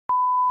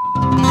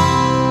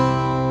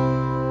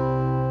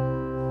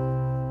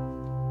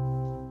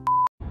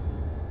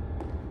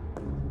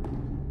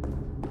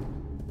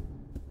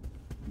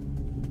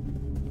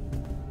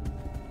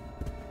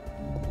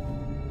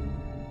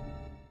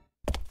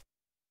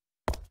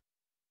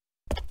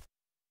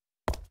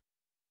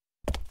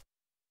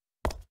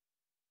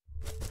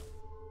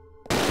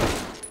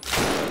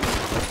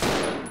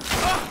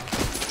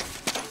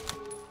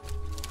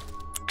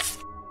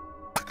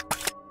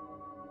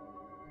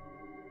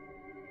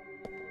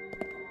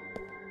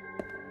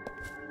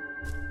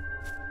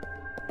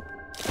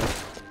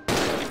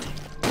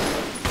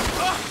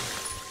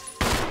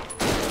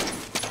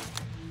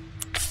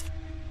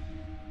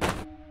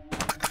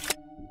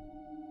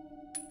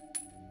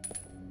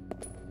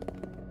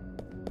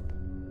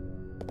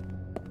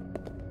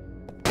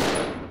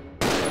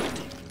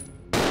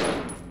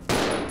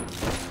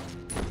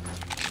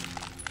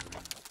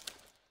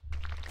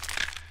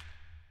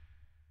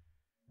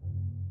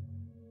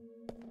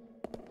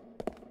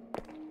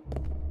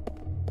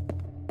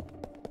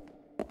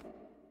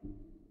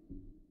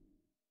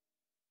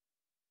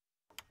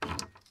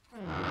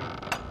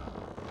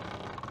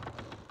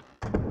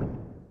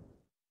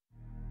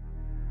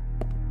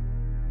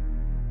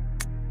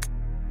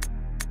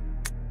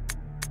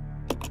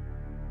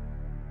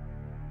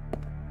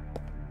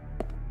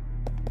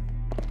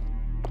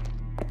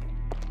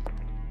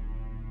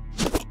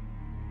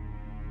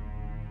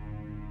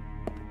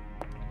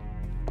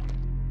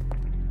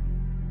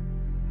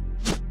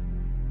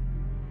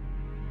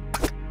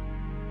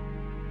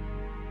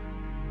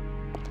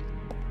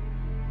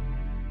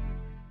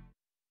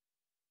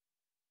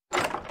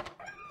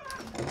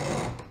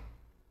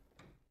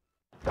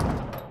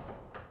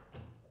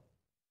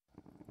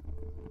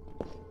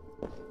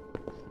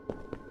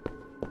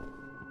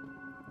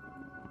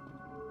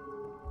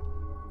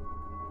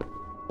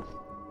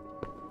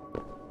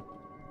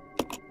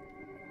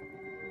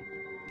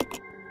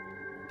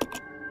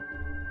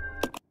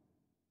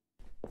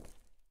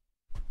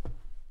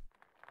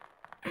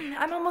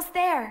I'm almost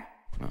there.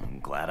 I'm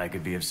glad I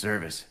could be of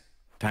service.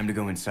 Time to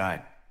go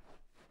inside.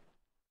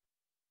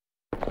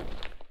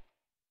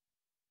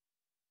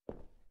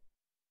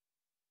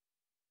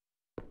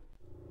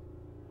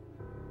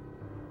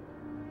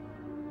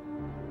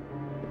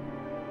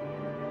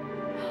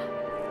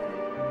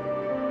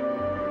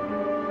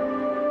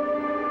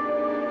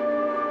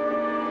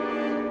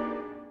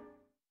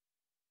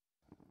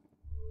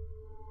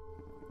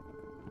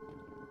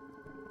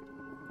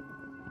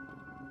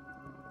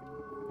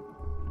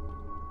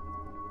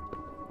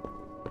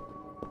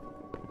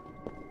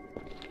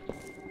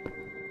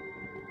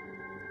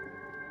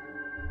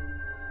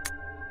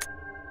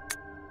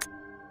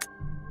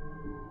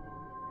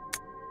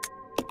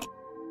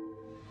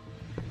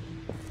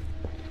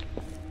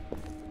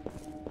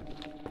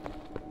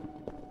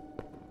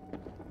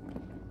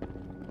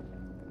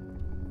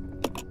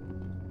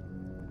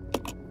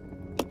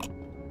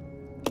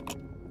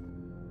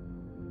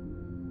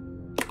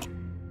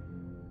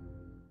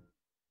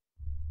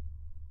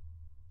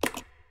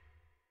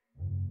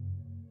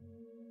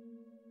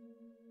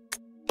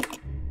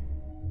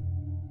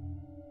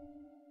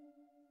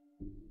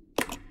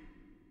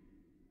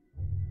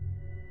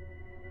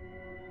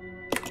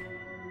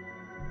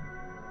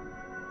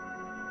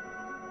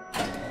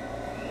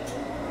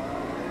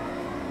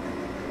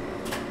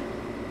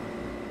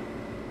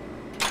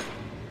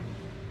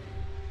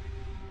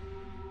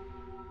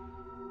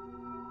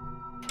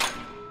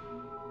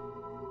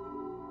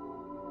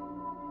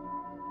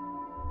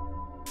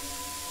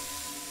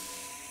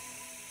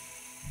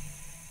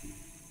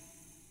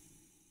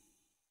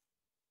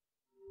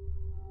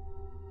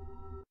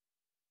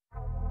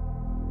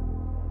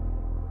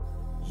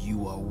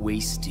 You are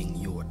wasting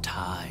your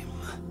time.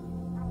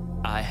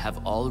 I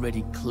have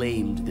already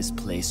claimed this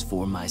place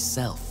for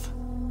myself,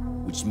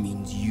 which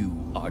means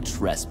you are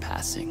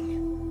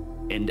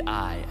trespassing. And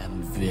I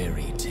am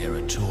very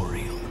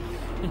territorial.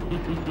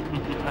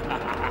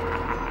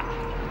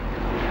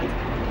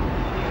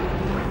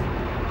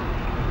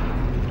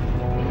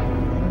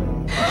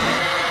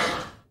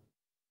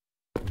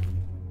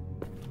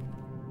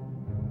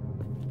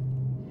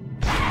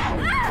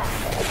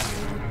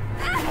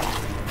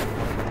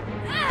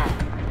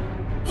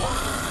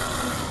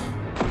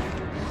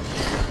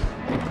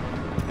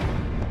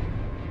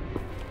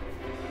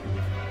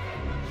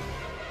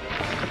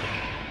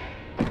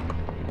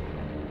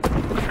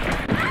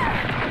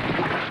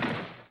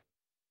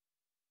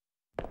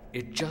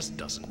 It just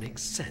doesn't make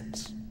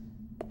sense.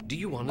 Do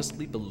you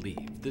honestly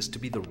believe this to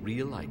be the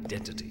real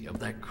identity of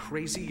that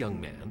crazy young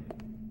man?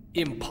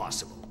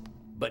 Impossible.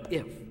 But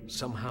if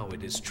somehow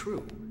it is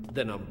true,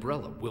 then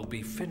Umbrella will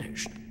be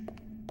finished.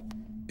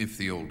 If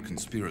the old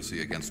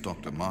conspiracy against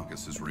Dr.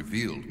 Marcus is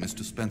revealed,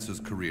 Mr. Spencer's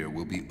career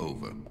will be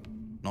over.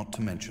 Not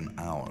to mention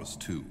ours,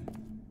 too.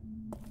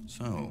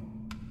 So,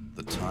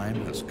 the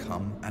time has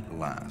come at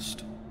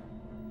last.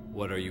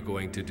 What are you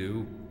going to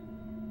do?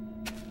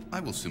 I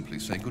will simply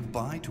say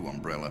goodbye to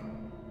Umbrella.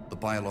 The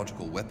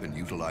biological weapon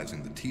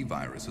utilizing the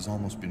T-virus has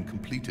almost been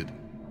completed.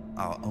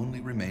 Our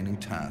only remaining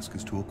task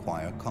is to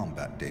acquire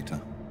combat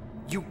data.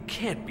 You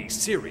can't be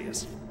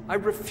serious. I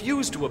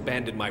refuse to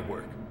abandon my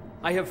work.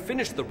 I have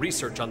finished the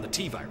research on the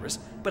T-virus,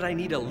 but I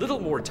need a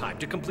little more time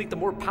to complete the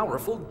more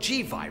powerful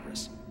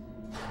G-virus.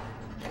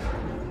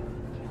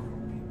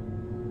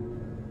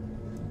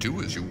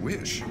 Do as you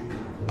wish.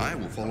 I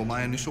will follow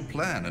my initial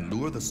plan and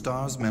lure the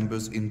S.T.A.R.S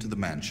members into the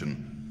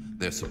mansion.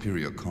 Their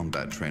superior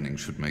combat training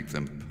should make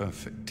them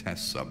perfect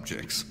test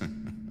subjects.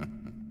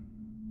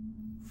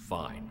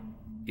 Fine.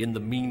 In the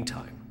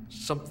meantime,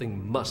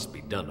 something must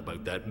be done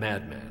about that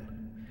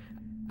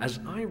madman.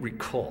 As I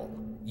recall,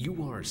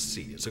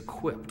 URC is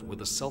equipped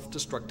with a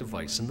self-destruct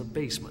device in the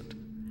basement.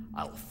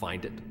 I'll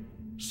find it,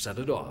 set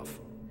it off,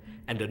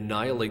 and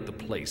annihilate the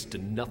place to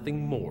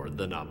nothing more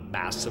than a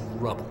mass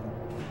of rubble.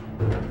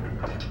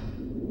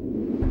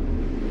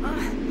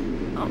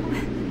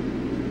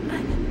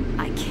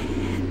 I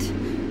can't.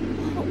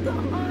 Hold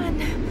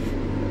on.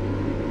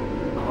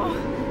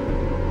 Oh.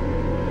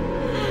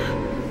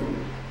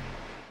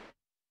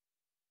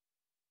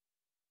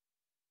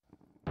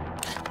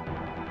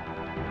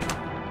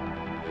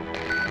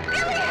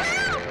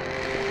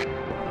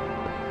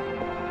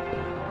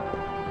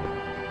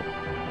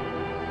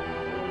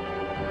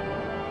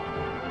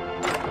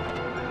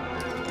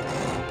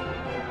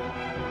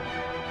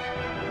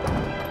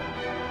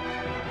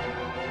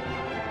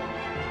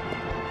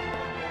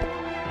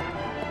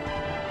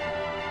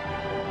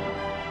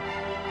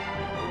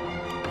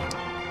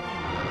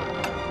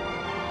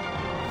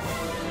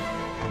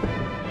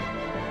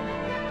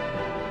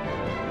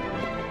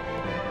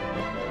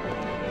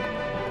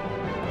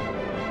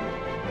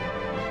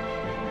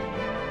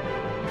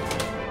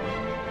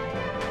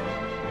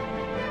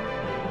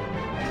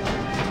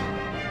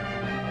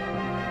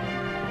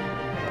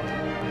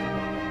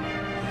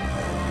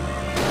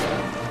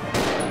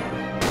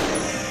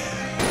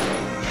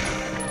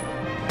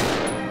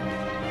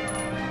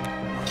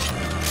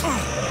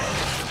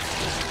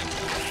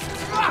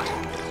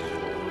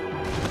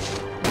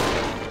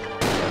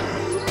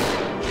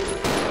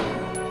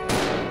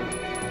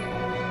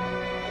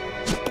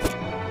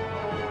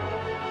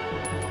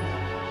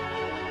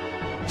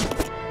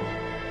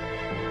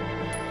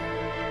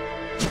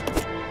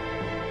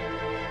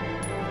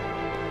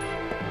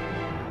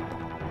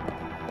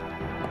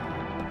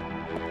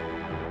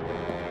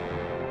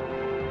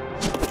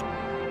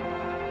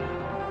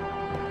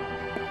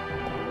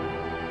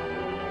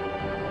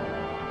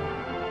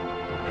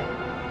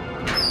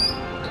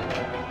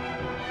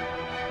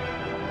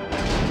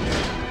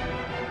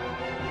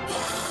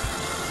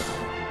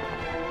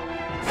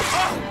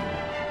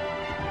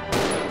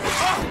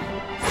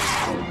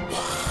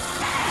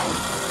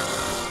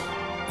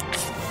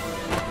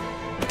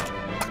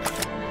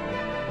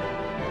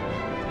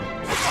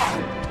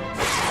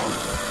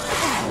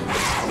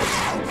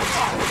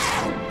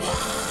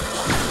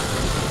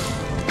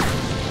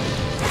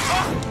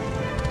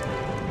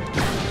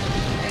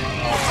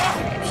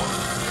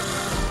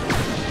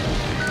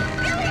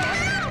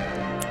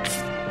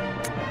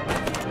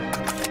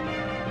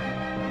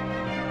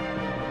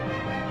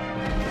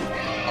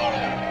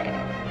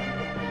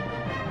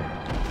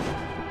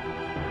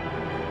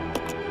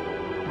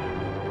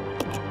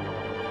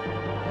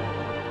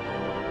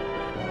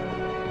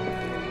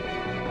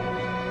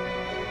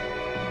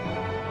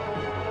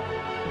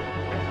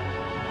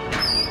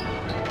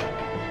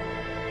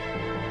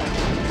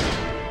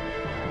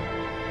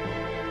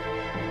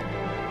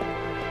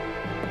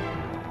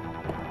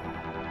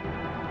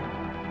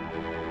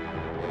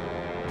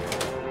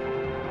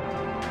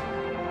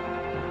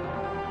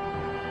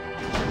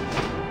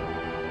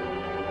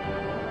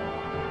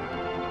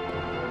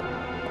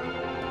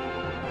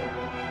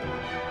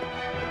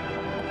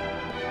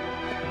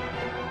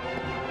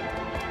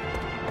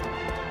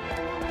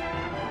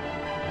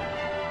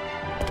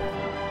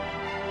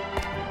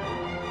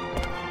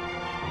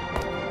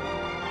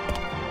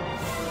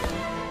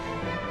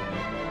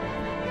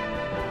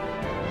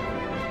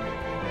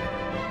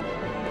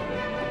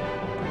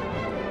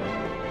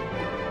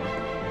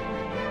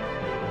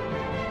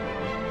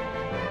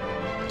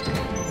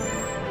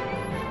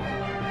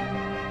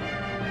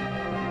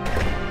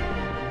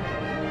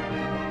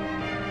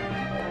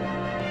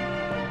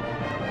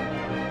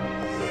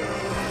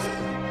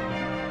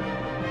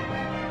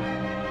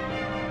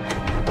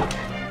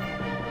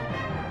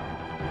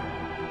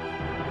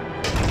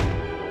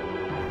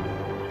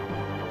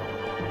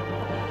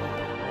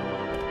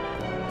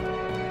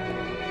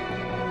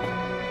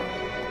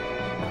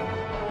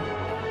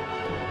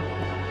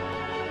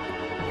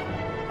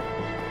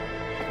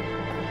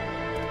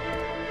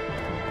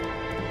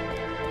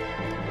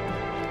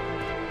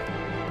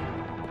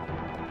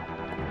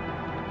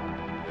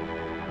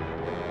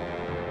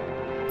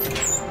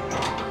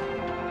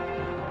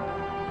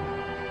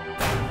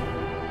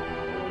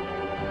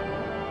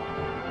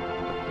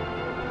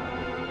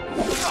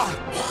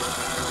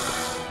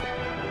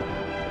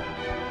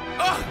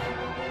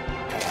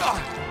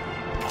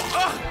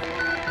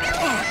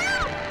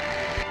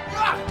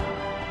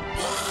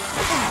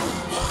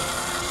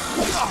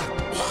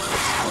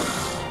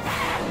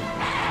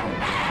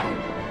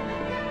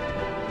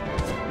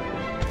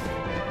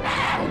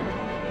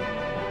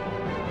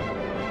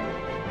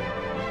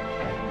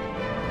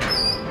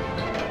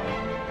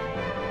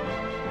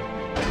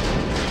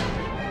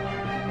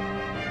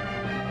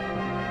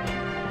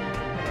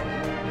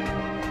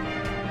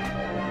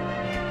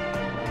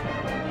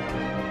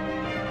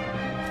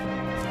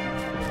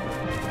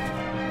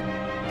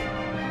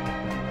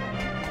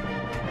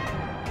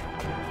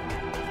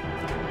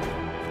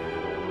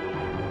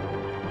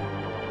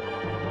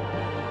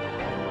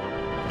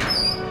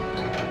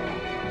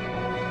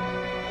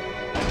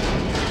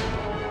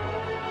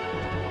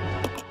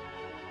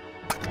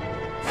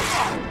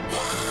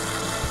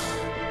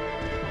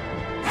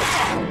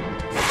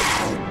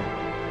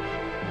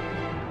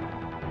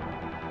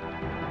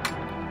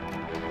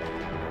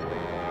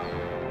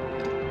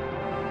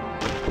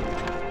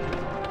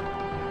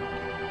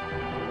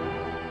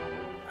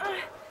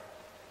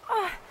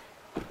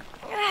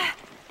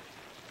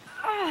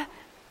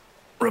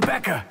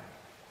 Rebecca!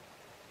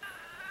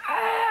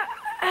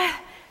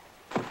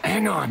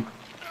 Hang on.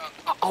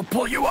 I'll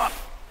pull you up.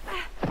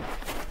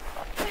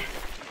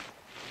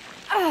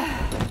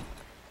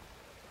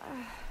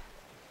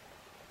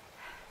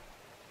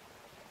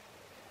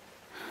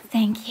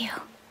 Thank you.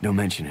 Don't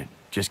mention it.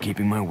 Just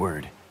keeping my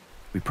word.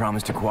 We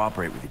promised to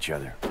cooperate with each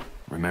other.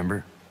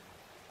 Remember?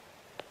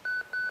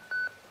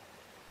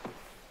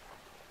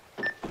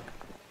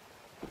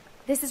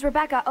 This is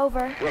Rebecca,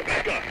 over.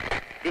 Rebecca,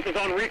 this is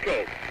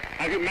Enrico.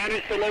 Have you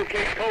managed to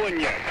locate Coen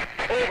yet?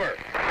 Over.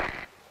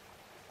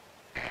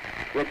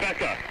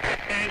 Rebecca,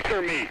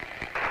 answer me.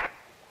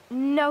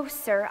 No,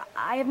 sir.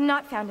 I have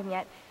not found him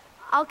yet.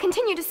 I'll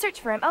continue to search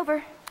for him,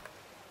 over.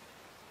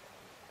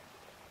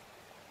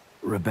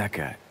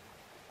 Rebecca.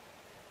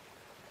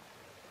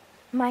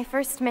 My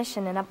first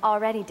mission, and I've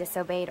already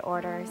disobeyed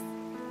orders.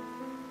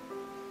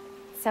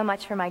 So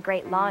much for my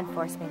great law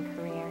enforcement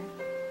career.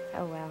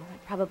 Oh well, I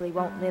probably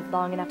won't live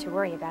long enough to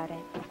worry about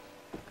it.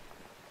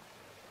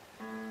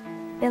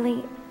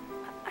 Billy,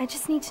 I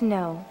just need to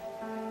know.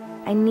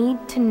 I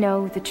need to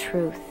know the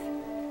truth.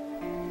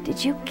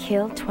 Did you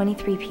kill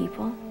 23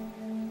 people?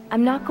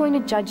 I'm not going to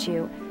judge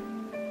you.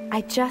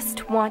 I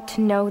just want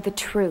to know the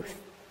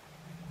truth.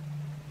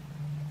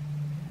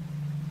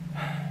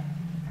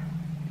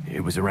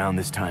 It was around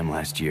this time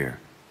last year.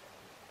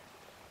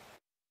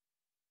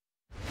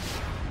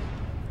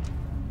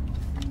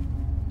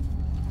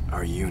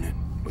 Our unit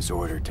was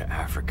ordered to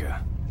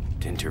Africa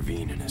to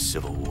intervene in a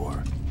civil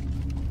war.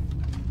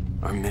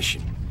 Our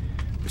mission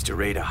was to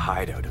raid a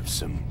hideout of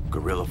some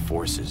guerrilla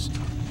forces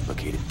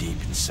located deep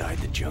inside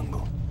the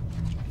jungle.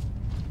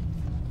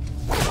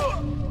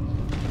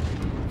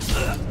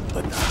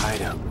 But the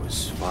hideout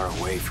was far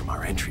away from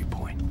our entry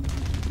point.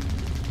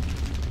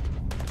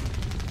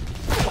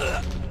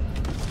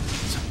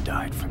 Some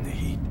died from the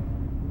heat.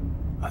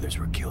 Others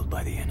were killed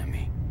by the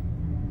enemy.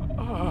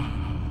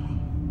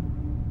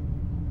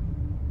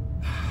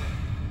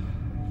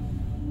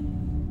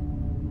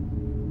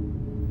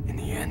 In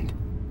the end,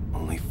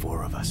 only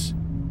 4 of us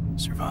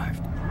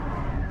survived.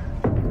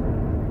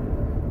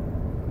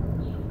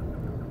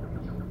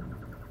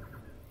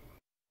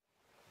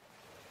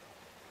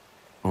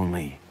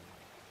 Only,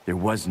 there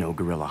was no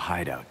guerrilla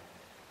hideout.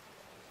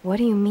 What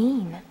do you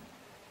mean?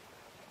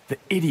 The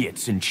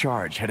idiots in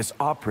charge had us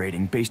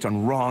operating based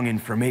on wrong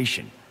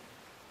information.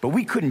 But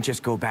we couldn't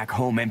just go back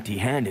home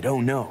empty-handed, oh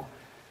no.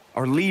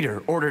 Our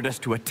leader ordered us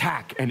to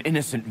attack an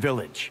innocent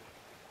village.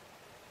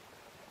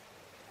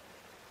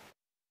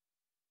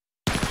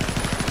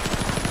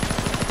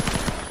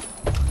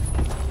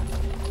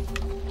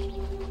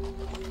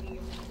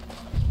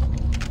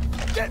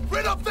 Get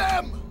rid of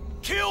them!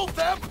 Kill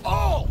them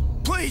all!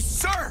 Please,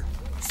 sir!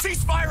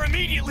 Ceasefire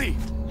immediately!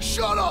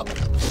 Shut up!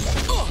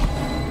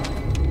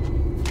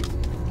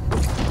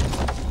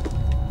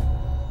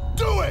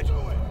 Do it!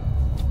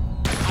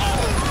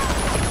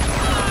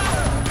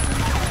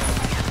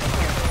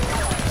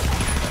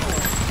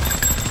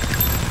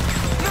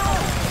 No!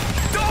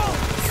 Don't!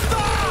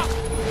 Stop!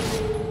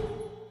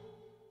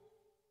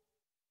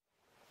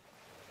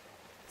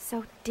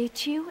 So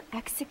did you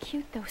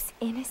execute those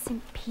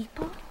innocent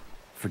people?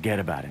 Forget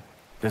about it.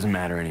 Doesn't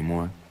matter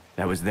anymore.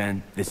 That was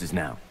then, this is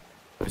now.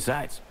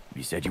 Besides,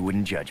 you said you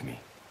wouldn't judge me.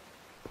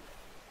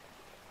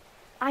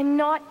 I'm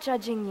not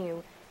judging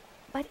you,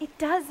 but it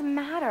does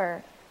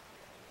matter.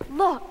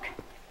 Look,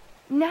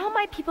 now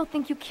my people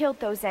think you killed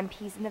those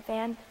MPs in the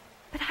van,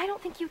 but I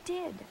don't think you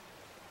did.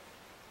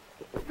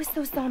 It was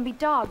those zombie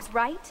dogs,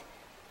 right?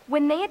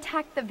 When they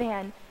attacked the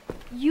van,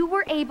 you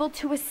were able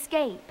to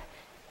escape.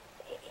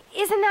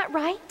 Isn't that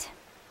right?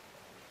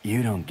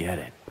 You don't get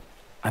it.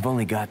 I've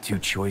only got 2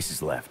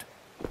 choices left.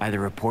 Either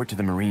report to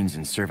the Marines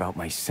and serve out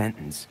my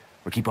sentence,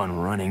 or keep on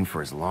running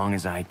for as long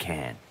as I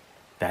can.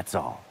 That's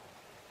all.